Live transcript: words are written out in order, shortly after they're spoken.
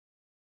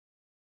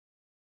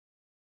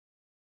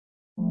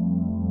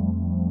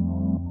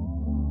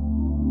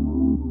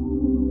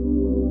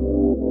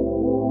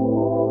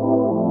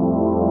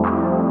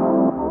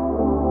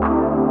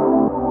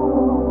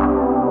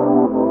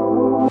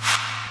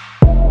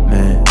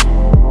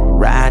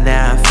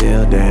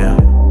feel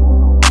down.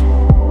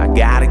 I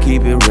gotta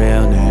keep it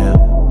real now.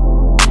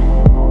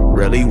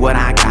 Really what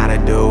I gotta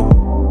do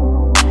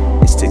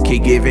is to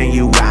keep giving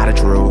you all the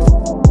truth.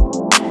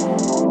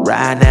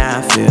 Right now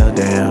I feel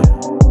down.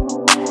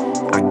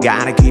 I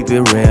gotta keep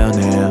it real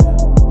now.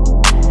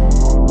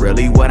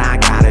 Really what I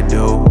gotta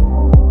do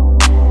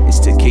is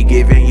to keep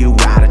giving you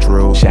all the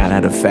truth. Shout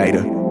out to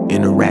Fader,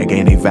 in the rag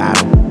ain't they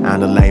vital.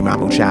 Andale, my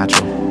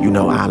muchacho, you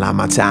know I like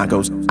my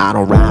tacos. I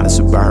don't ride in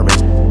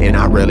Suburbans, and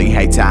I really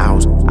hate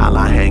Tahoes. I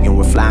like hanging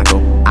with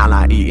Flaco, I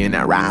like eating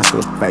at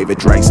Roscoes. Favorite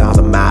Drake songs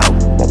a model,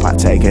 won't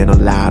partake in a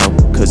lotto,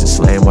 cause it's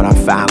slam what I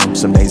follow.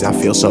 Some days I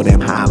feel so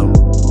damn hollow,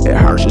 it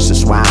hurts just to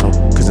swallow,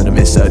 cause in the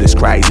midst of this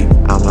crazy,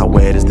 I'm like,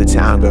 where does the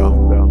time go?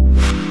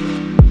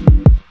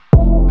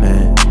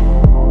 Man,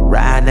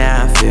 right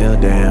now I feel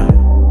down.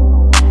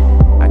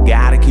 I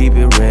gotta keep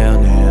it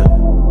real now.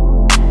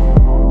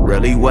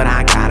 Really what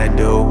I gotta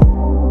do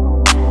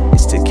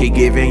is to keep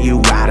giving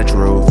you all the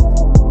truth.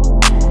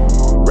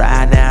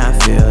 Right now I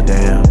feel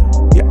down.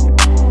 Yeah,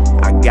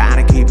 I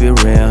gotta keep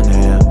it real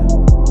now.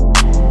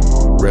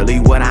 Really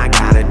what I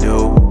gotta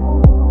do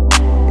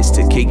is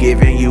to keep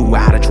giving you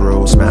all the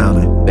truth.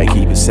 Smiling, they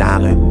keep it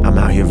silent. I'm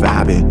out here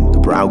vibing. The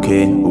broke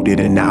kid who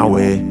didn't know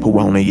it, who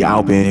only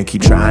y'all been.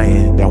 Keep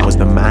trying, that was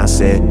the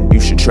mindset. You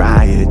should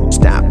try it.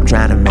 Stop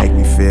trying to make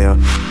me feel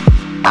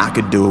I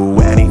could do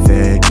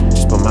anything,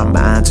 just put my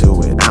mind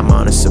to it. I'm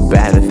on to some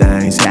better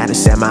things, had to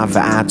set my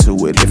vibe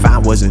to it. If I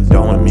wasn't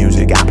doing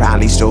music, I'd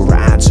probably still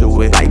ride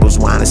to it. Labels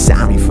wanna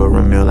sign me for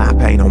a meal, I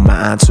pay no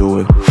mind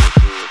to it.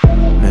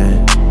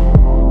 Man,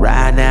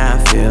 right now I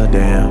feel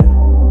down.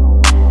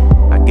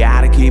 I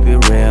gotta keep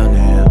it real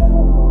now.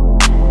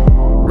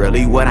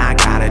 Really what I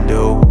gotta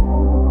do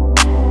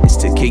is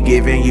to keep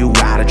giving you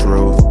all the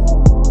truth.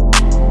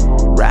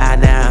 Right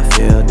now I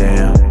feel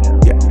down.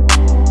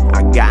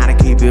 I gotta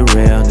keep it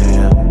real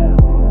now.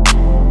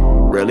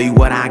 Really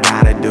what I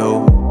gotta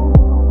do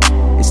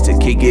is to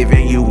keep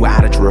giving you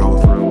all the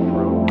truth.